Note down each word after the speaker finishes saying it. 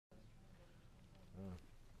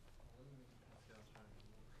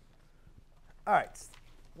All right.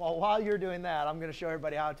 Well, while you're doing that, I'm going to show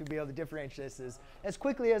everybody how to be able to differentiate this as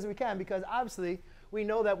quickly as we can, because obviously we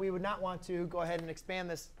know that we would not want to go ahead and expand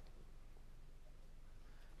this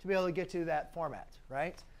to be able to get to that format,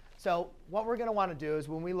 right? So what we're going to want to do is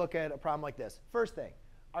when we look at a problem like this, first thing,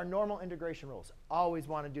 our normal integration rules. Always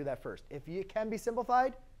want to do that first. If it can be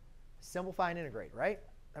simplified, simplify and integrate, right?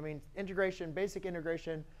 I mean, integration, basic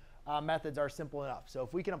integration methods are simple enough. So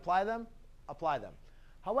if we can apply them, apply them.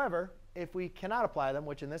 However, if we cannot apply them,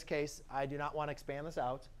 which in this case I do not want to expand this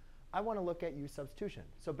out, I want to look at u-substitution.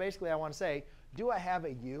 So basically I want to say, do I have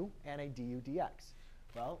a u and a du dx?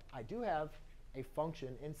 Well, I do have a function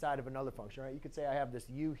inside of another function, right? You could say I have this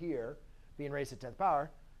u here being raised to the 10th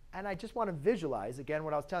power. And I just want to visualize, again,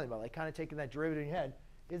 what I was telling you about, like kind of taking that derivative in your head.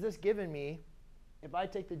 Is this giving me, if I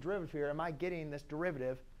take the derivative here, am I getting this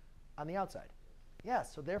derivative on the outside?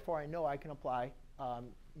 Yes. So therefore, I know I can apply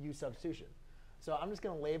u-substitution. So I'm just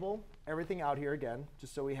going to label everything out here again,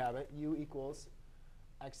 just so we have it. U equals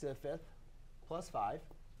x to the 5th plus 5.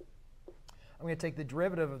 I'm going to take the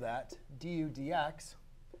derivative of that, du dx,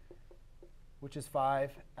 which is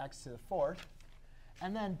 5x to the 4th.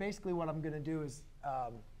 And then basically what I'm going to do is,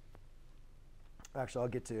 actually, I'll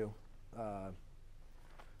get to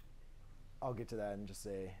that in just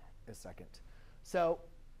a second. So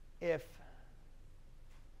if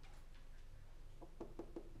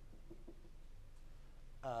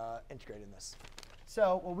integrating this.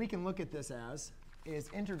 So what we can look at this as is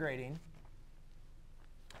integrating.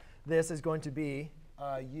 This is going to be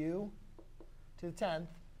u to the 10th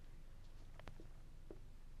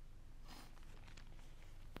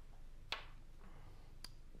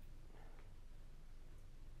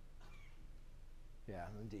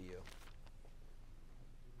and du.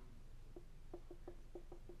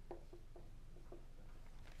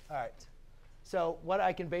 All right. So what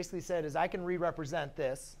I can basically say is I can re-represent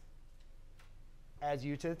this as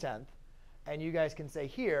u to the 10th. And you guys can say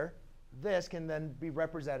here, this can then be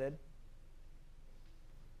represented.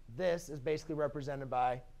 This is basically represented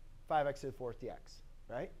by 5x to the 4th dx,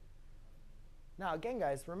 right? Now, again,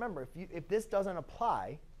 guys, remember, if this doesn't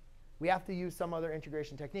apply, we have to use some other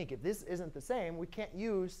integration technique. If this isn't the same, we can't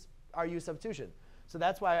use our u-substitution. So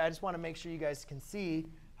that's why I just want to make sure you guys can see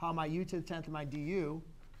how my u to the 10th and my du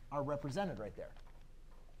are represented right there.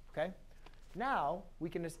 OK? Now we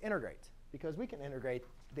can just integrate, because we can integrate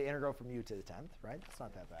the integral from u to the 10th, right? It's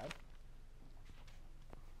not that bad.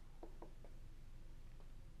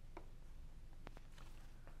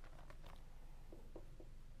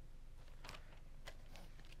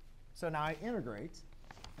 So now I integrate.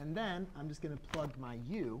 And then I'm just going to plug my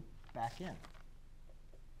u back in.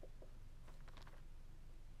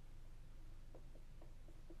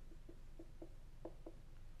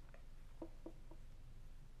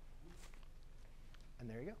 And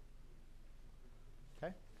there you go.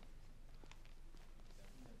 OK?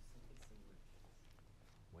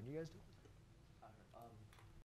 When do you guys do it?